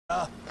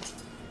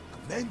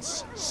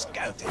Commence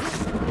scouting.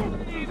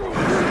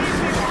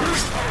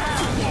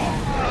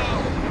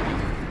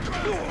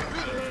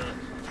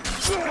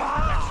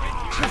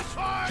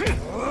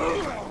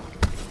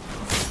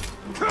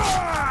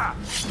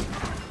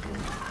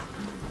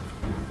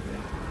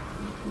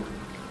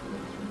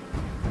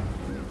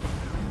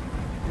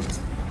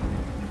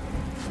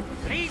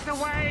 Lead the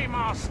way,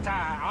 Master.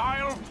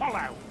 I'll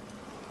follow.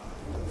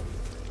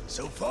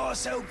 So far,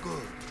 so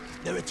good.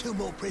 There are 2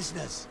 more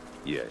prisoners.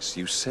 Yes,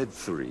 you said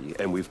 3,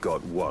 and we've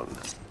got 1.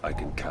 I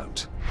can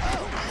count.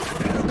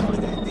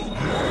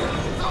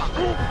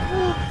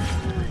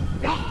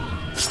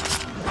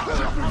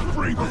 Set them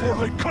free before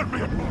they cut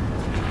me apart!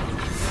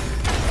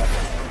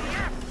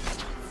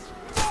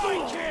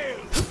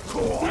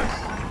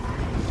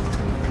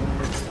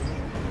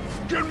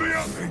 Get me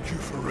up! Thank you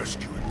for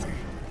rescuing me.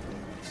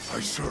 I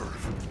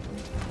serve.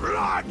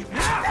 Blood!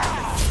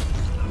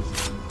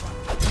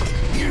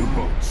 You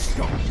won't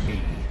stop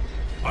me.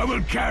 I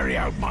will carry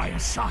out my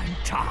assigned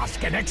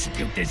task and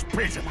execute this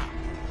prisoner.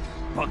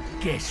 But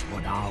guess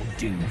what I'll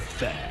do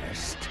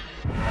first?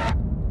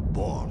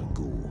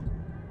 Borgu.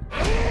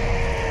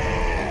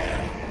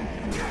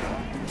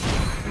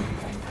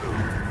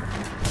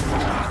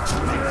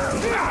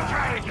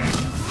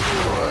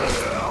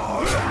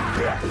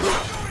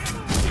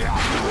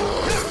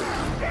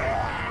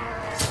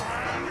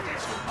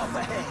 Up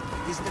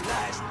ahead is the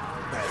last.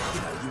 Well,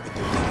 you were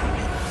doing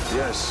it.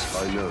 Yes,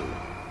 I know.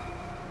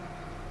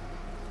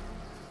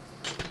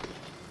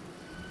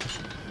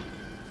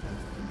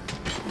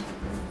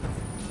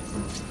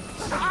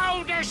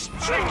 Oldest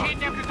trick in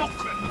the book.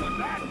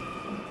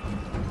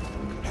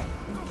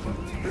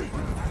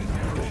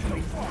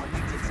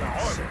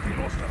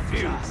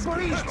 But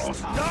he's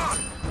lost none!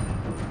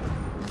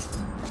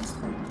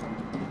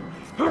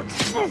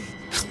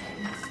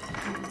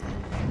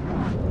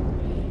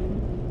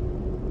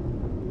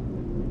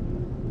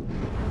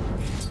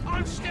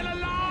 I'm still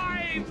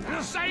alive!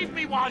 Save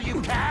me while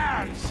you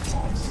can!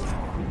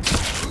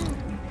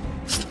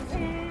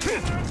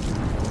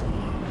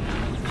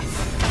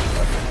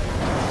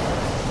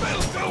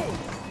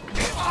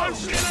 I'm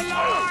still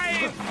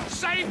alive!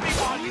 Save me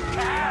while you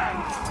can!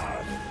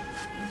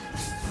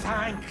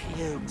 Thank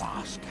you,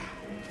 Master.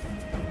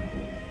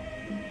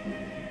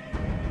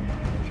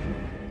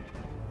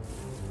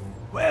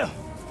 Well,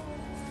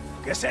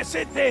 guess that's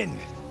it then.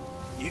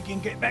 You can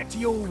get back to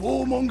your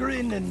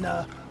warmongering and,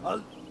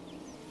 I'll...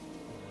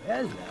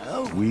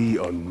 Hello. We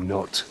are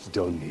not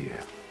done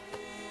here.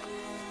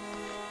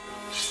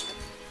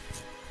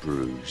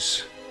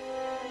 Bruce.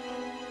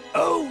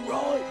 Oh,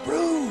 right,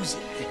 Bruce.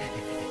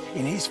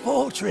 In his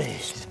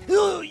fortress.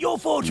 Your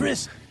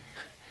fortress.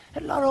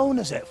 Had a lot of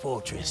owners, that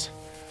fortress.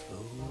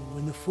 Oh,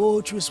 and the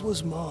fortress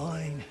was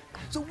mine.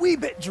 It's a wee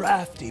bit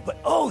drafty, but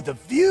oh, the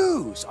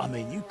views! I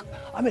mean,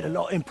 I made a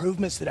lot of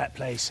improvements to that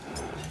place.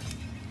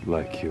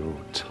 Like your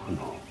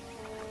tunnel.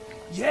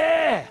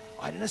 Yeah!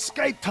 I had an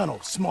escape tunnel.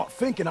 Smart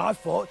thinking, I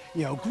thought.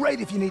 You know,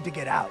 great if you need to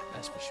get out,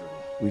 that's for sure.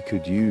 We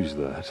could use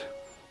that.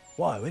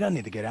 Why? We don't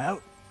need to get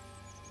out.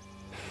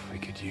 We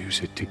could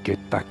use it to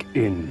get back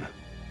in.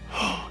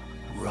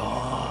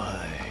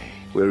 Right.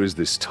 Where is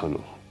this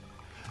tunnel?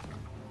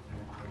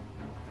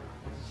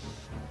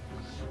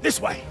 This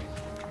way.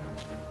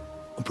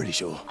 I'm pretty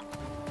sure.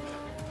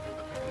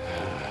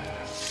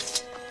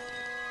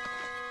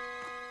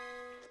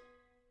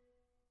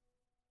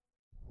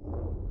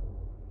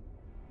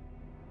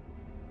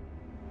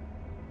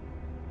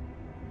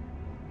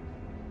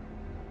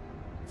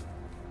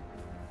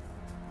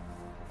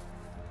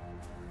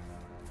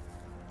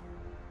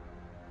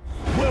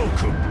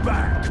 Welcome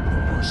back,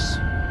 boss.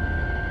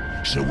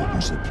 So what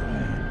was the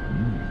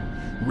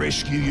plan?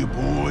 Rescue your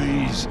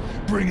boys?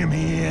 Bring them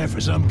here for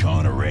some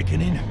kind of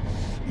reckoning?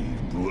 You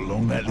brought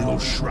along that little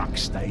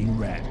shrug-stained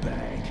rat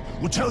bag.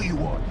 Well, tell you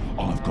what,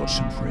 I've got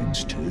some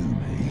friends too,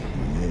 me.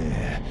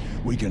 Yeah,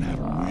 we can have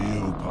a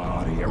real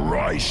party, a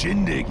right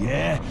shindig,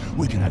 yeah?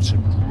 We can have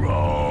some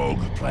grog,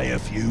 play a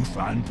few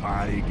fun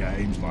party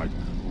games like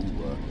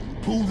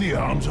pull the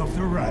arms off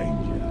the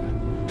ranger.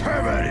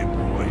 Have at it,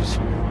 boys.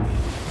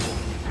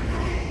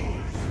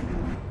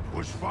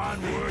 Was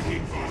fun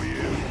working for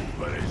you,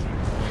 but it's...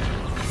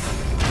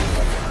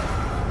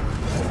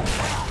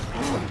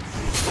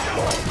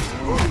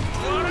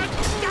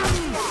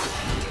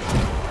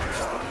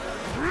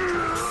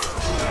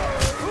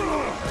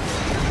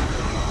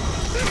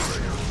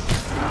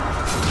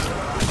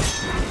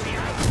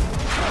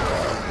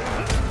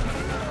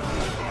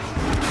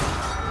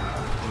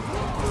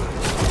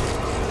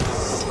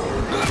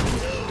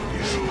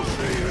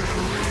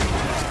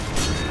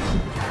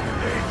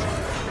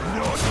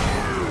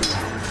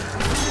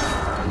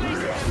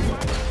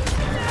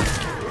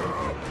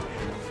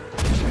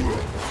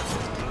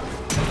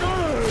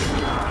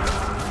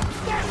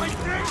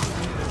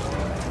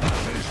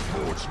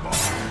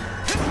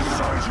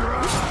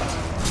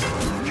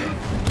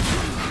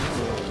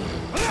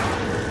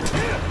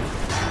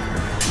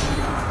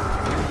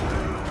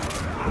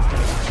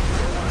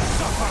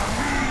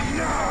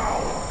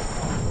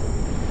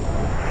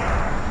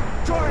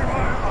 Join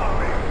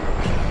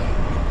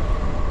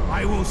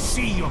will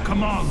see your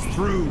commands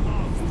through.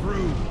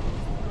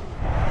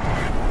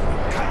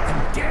 Cut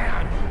them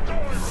down!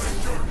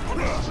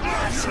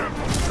 That's how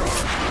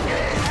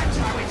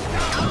it's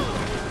done!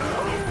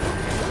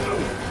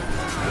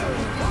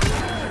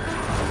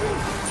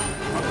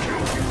 I'll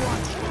kill you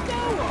once!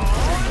 Go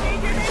on,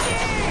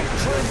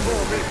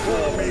 tremble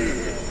before me!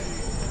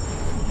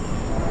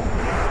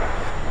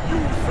 You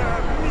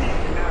serve me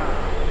now!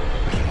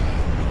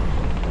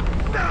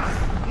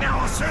 Now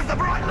I'll serve the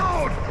Bright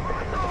Lord!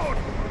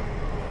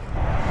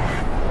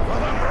 For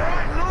the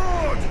Bright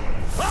Lord!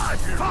 Fight!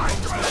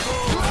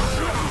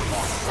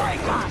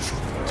 Break us!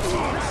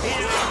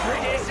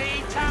 Hilarious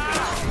eater!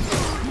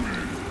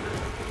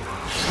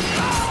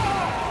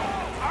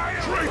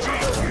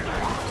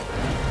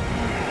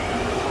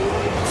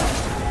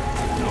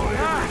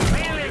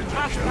 Feeling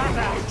tough,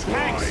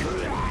 thanks!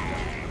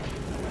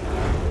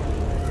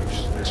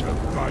 This a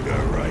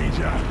bugger,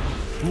 Ranger.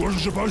 You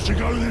wasn't supposed to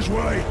go this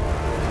way.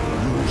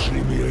 You'll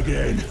see me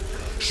again.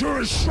 Sure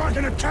as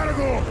striking a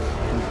tentacle!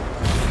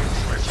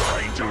 This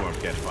Ranger won't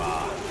get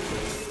far.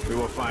 We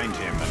will find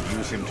him and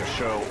use him to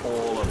show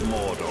all of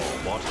Mordor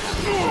what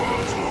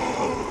happens to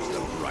oppose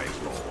the Bright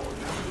Lord.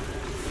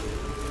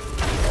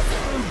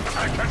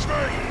 Can't catch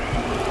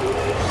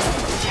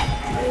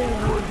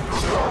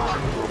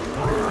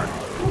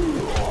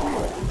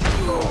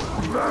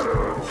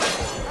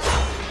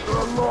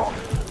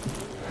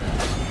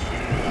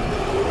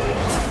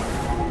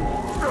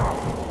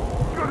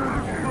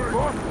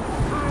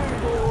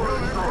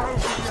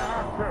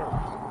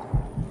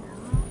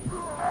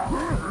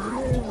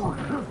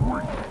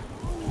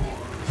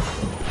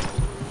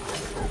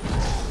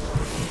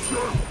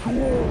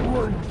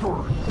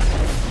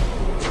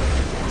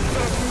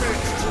Submit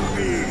to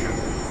me!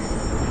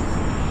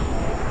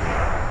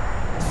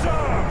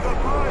 Serve the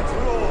Bright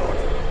Lord!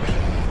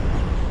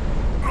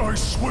 I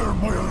swear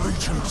my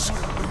allegiance. I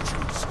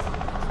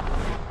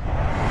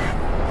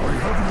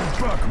have your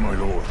back, my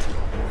lord.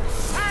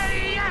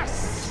 Say yes!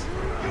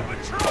 You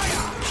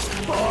betrayer!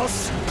 Boss,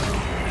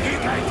 you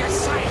going to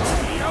say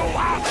you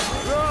up?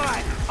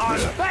 Right,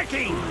 I'm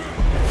backing!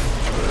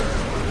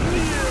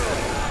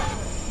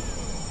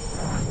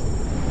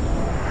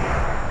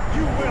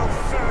 You will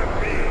serve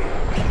me!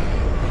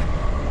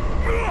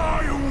 I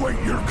await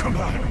your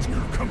command.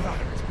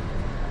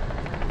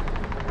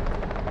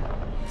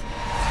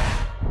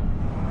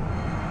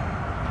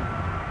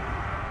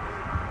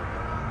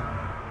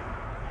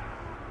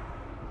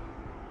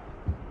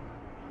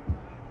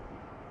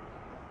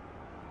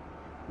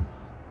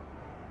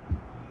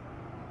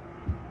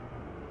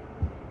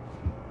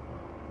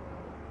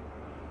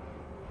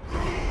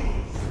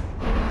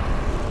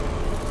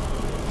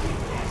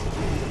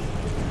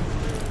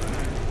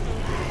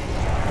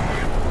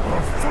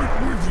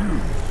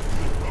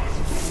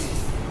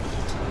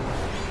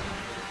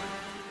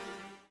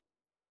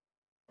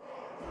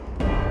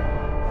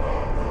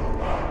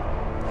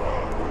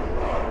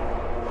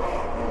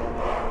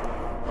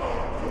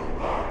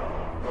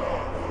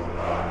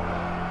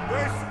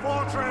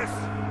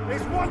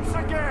 Is once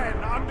again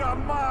under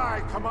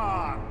my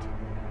command.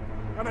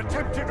 An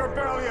attempted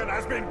rebellion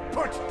has been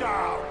put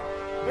down.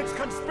 Its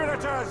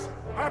conspirators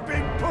have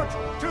been put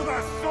to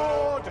the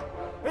sword.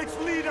 Its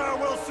leader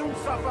will soon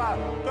suffer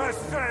the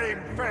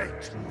same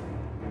fate.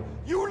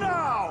 You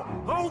now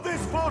hold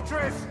this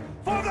fortress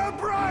for the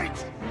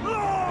Bright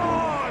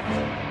Lord!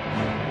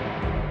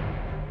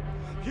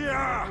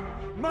 Here,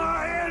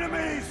 my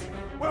enemies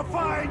will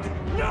find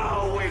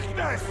no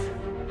weakness,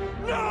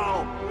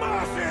 no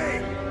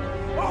mercy!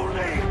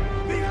 Only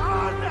the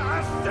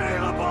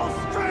unassailable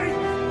strength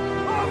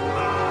of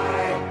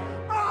my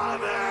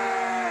army!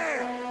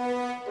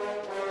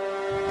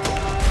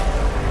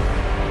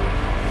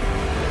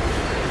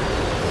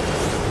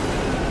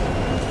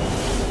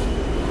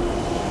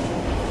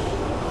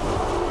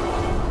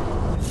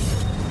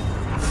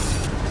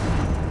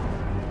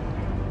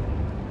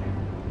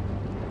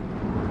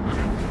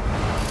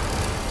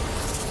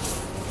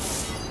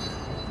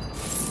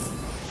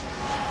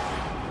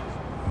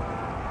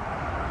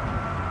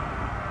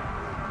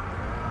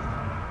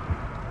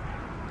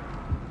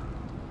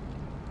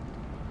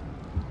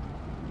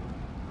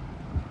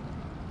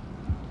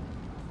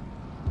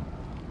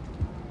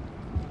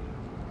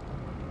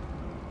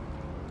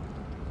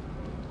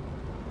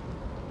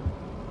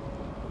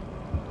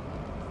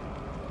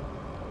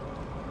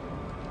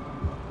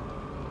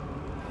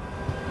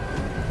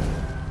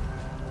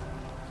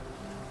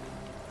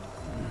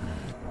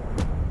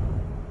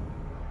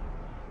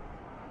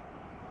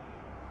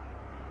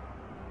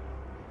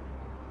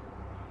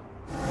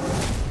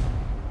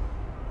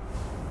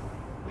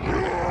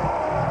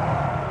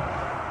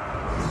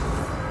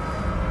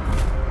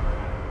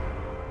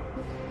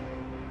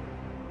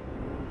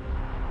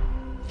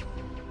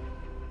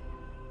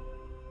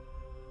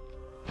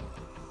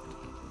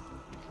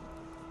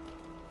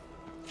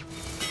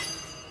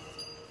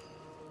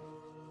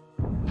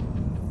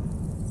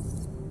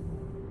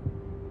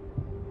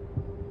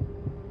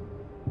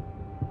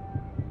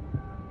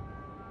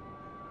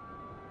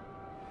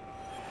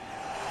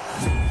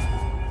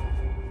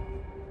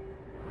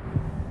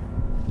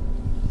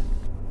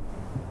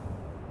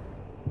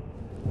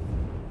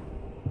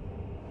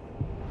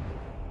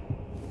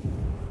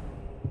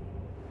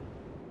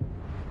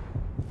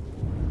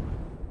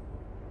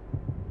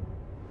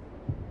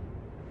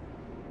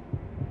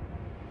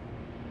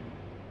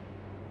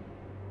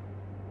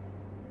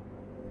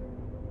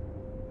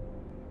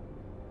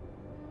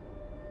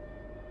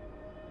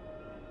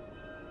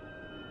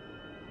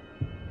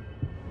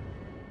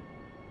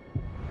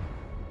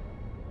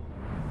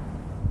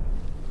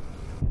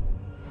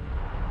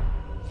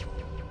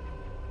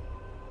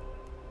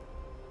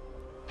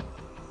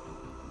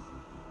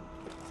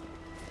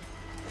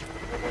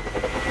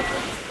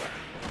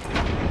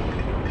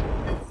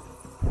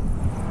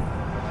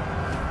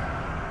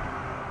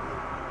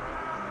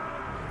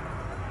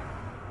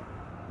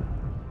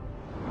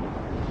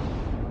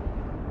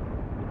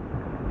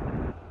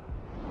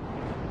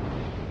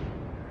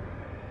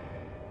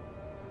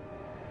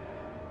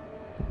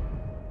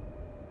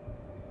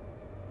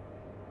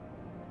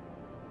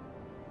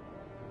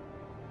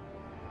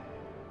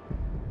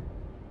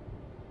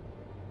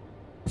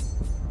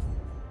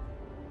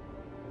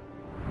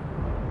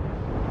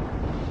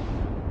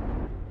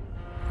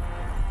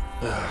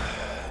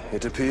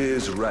 It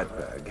appears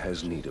Ratbag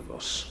has need of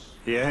us.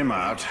 Hear him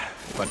out,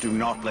 but do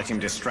not let him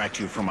distract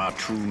you from our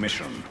true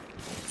mission.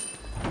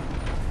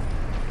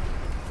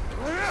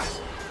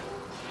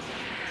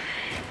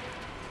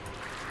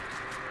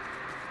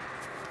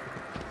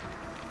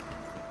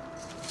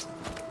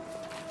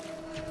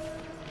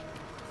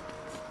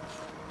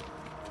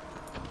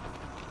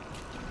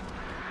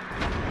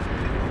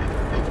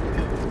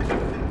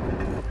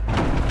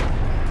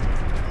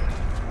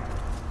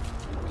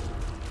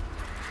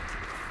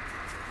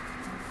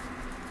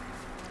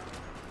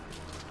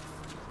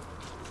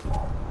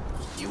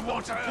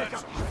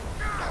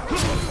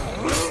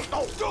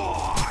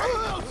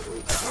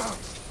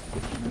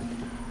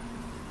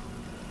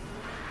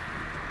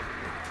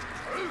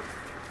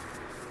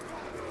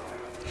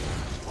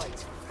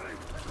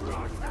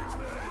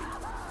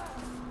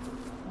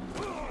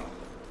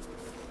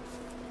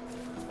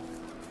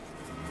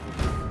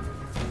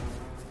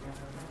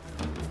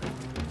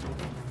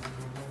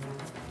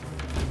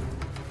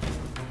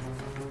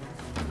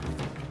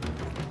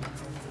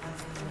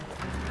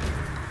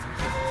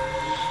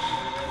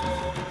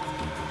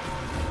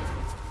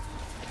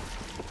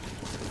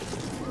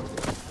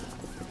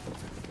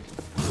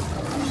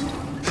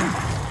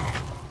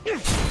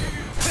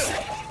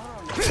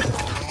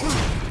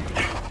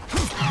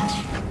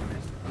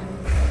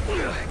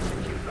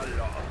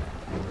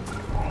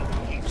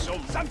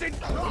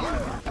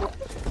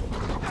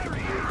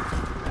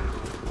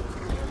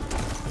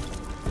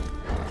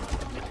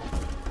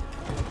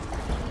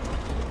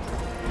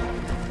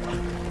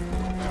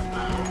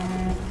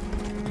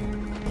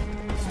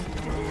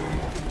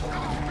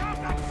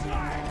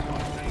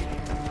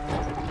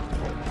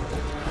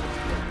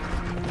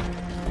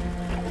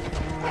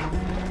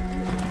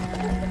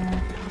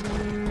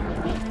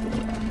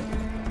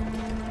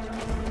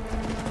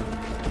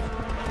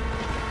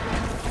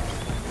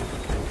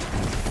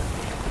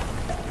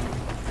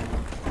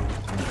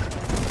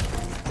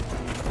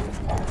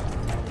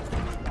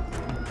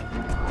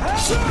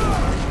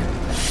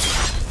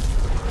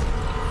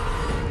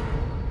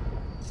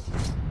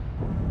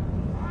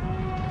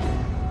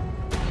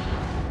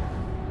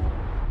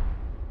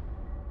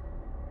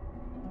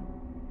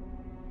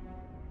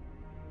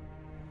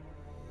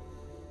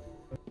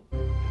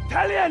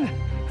 Italian!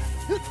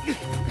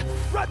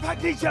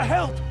 Ratbag needs your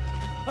help!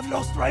 I've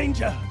lost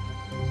Ranger.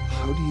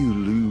 How do you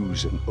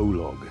lose an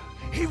Olog?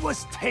 He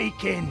was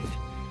taken.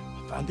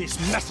 I found this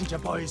messenger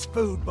by his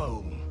food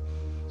bowl.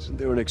 Isn't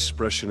there an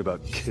expression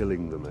about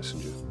killing the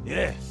messenger?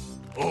 Yeah,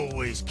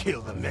 always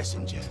kill the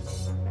messenger.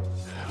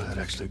 Well, that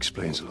actually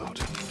explains a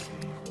lot.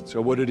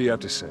 So what did he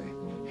have to say?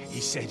 He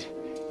said,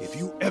 if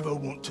you ever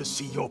want to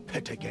see your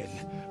pet again,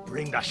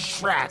 bring the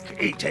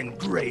Shrek-eaten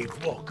grave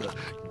walker.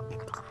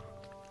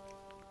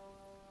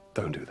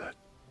 Don't do that.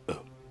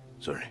 Oh,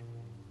 sorry.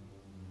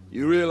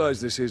 You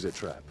realize this is a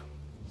trap?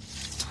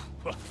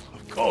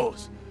 Of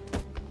course.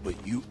 But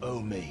you owe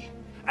me.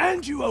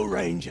 And you owe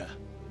Ranger.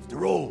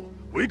 After all,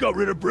 we got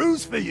rid of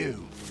Bruce for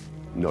you.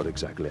 Not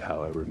exactly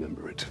how I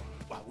remember it.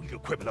 Well, we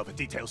could quibble over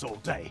details all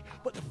day,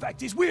 but the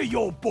fact is we're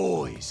your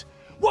boys.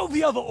 What will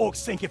the other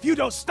orcs think if you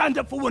don't stand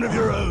up for one of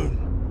your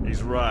own?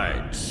 He's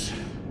right.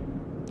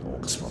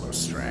 Orcs follow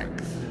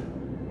strength.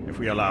 If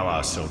we allow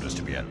our soldiers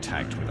to be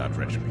attacked without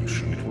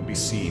retribution, it will be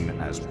seen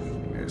as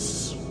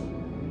weakness.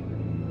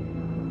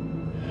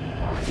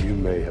 You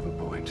may have a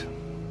point.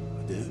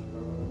 I do?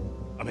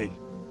 I mean,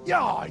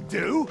 yeah, I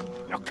do.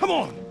 Now come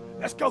on,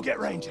 let's go get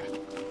Ranger.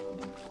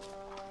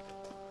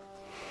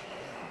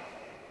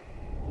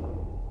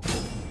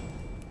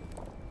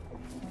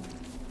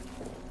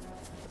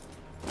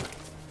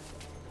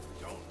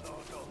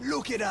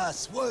 Look at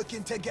us,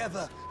 working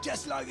together,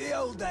 just like the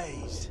old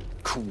days.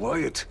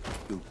 Quiet!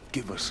 You'll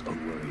give us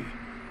away.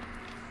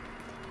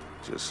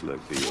 Just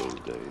like the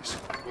old days.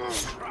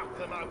 Trap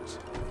them out.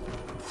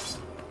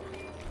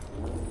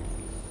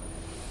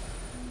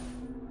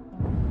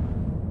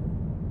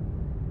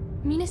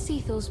 Minas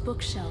Ithil's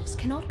bookshelves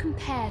cannot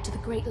compare to the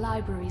great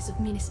libraries of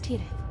Minas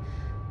Tirith.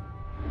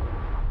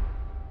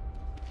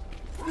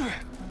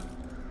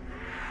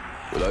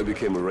 When I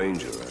became a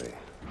ranger, I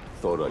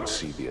thought I'd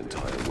see the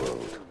entire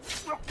world.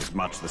 It's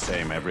much the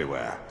same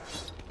everywhere.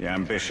 The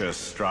ambitious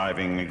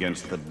striving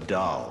against the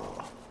dull.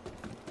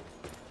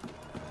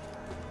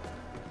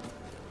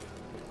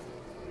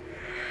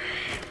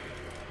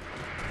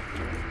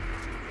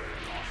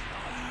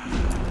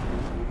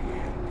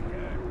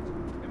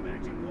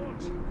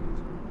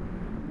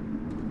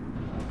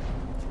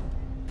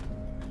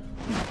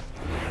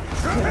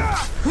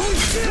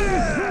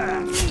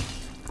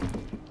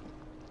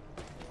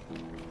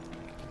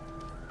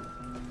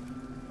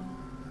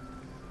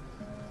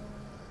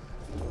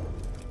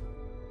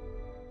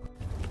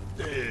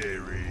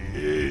 There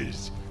he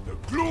is, the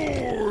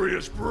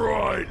glorious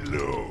bright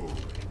lord.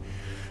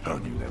 I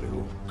knew that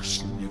little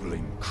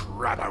sniveling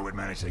crabber would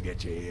manage to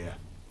get you here.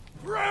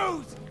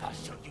 Bruce! I'll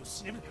show you,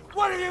 snivel.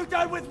 What have you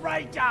done with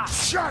Ranger?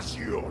 Shut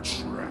your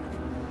trap.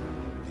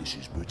 This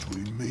is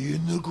between me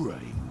and the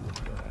Grey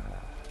Water.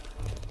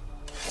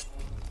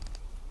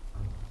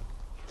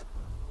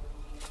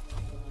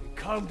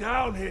 come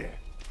down here.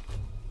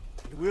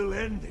 We'll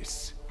end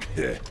this.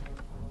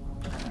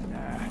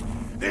 Nah,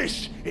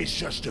 this is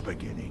just the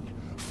beginning.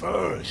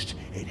 First,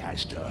 it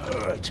has to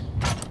hurt.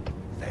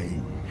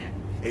 Then,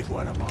 if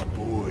one of my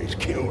boys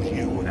kills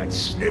you and that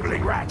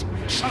sniveling rat,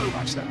 so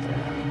much the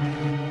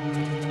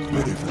better.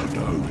 But if they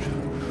don't,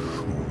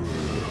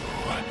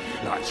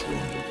 that's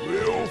when the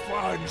real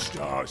fun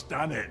starts,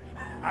 doesn't it?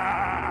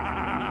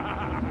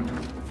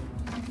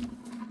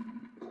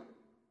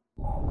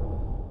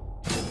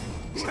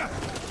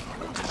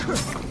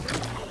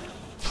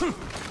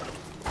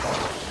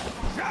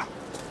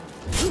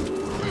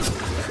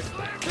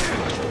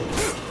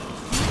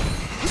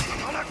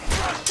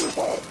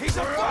 He's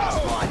a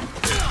fast one!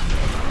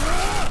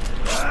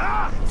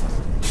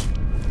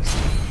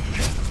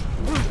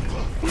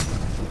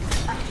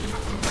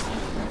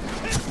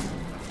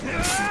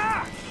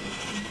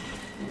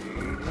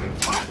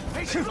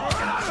 He's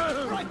blocking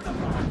us! Break the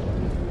block!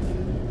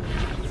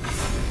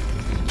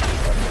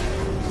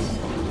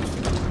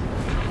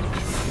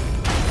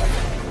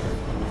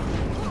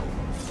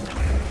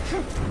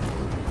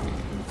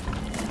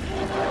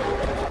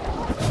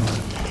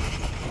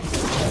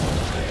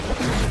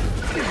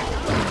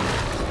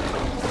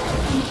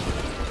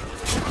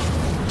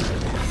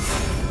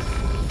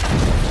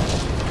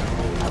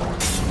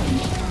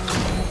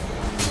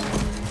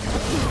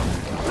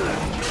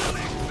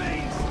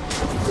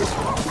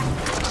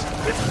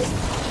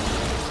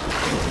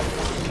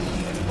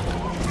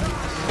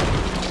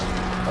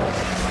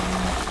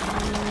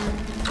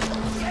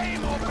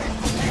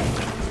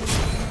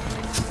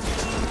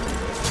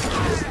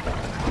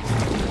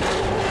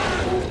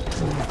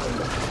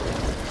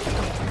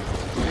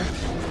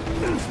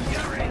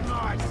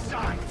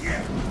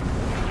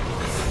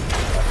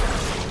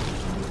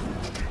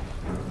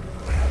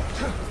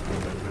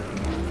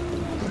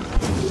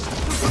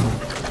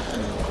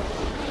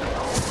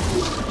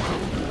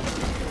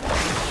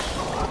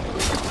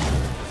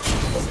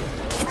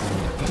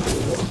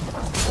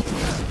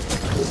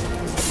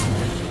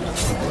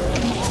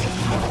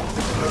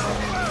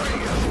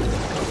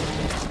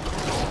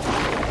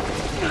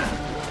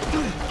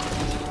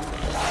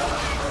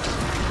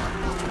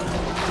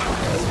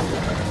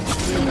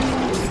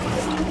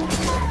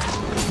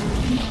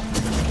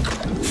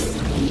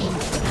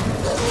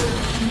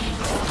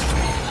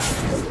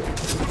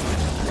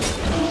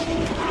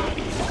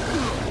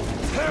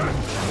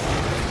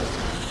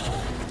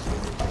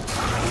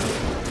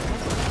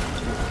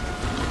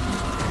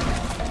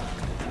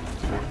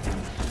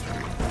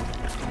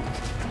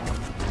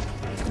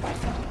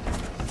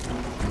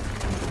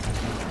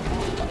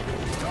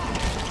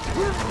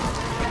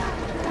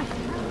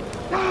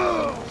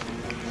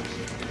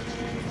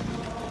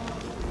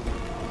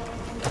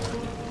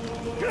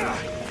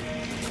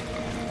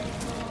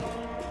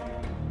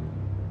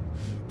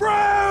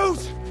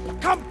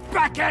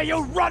 Here,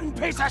 you rotten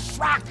piece of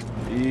schmuck!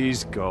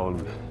 He's gone.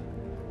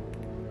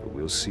 But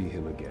we'll see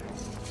him again.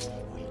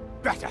 We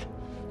better,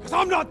 because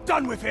I'm not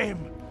done with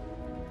him!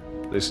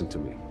 Listen to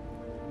me.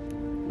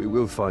 We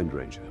will find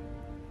Ranger.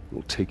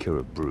 We'll take care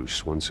of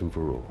Bruce once and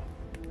for all.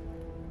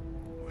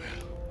 Well,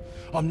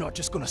 I'm not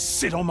just gonna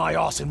sit on my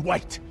ass and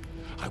wait.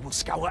 I will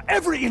scour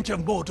every inch of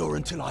Mordor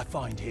until I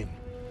find him.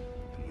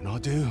 And when I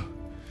do,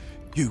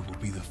 you will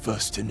be the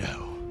first to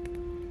know.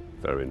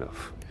 Fair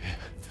enough.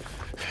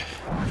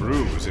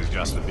 Bruce is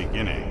just the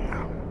beginning.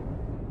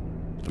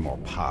 The more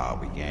power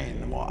we gain,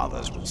 the more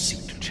others will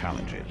seek to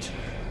challenge it.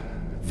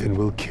 Then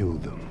we'll kill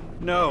them.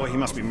 No, he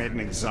must be made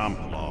an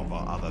example of,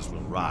 or others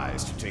will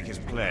rise to take his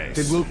place.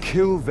 Then we'll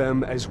kill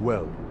them as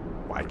well.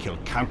 Why kill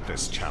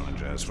countless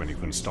challengers when you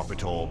can stop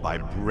it all by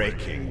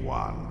breaking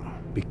one?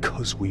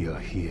 Because we are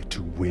here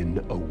to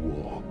win a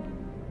war,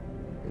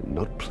 and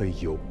not play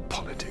your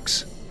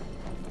politics.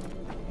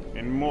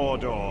 In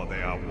Mordor,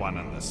 they are one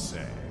and the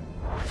same.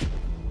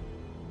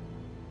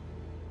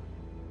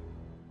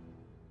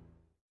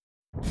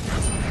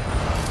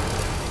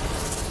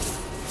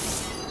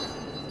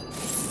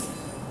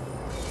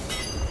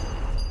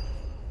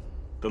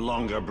 The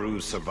longer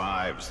Bruce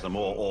survives, the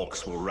more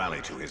orcs will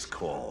rally to his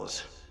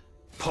cause.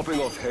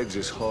 Popping off heads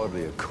is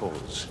hardly a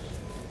cause.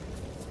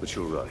 But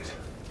you're right.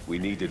 We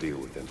need to deal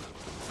with him.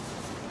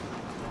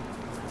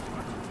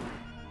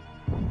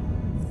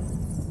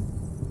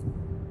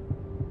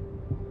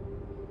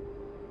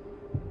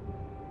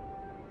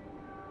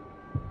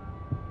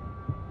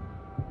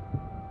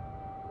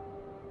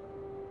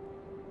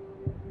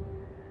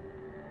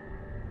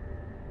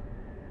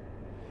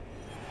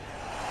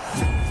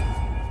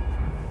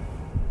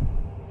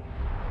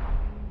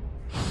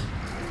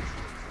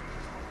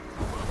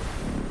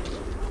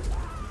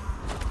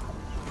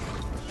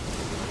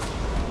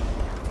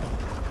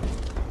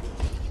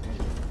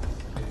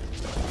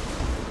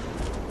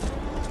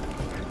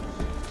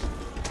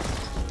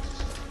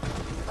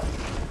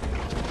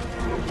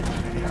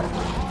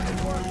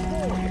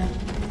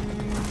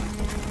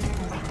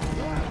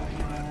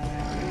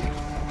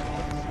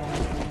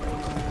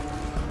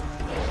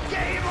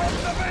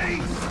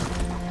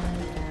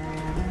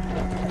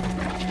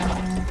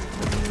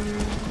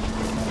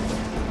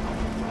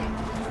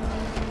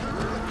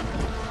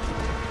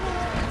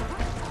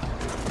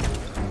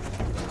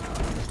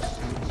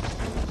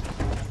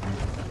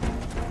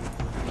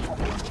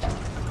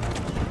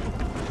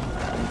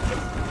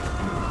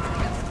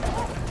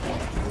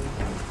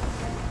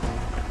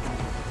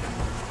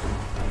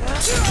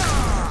 Ah!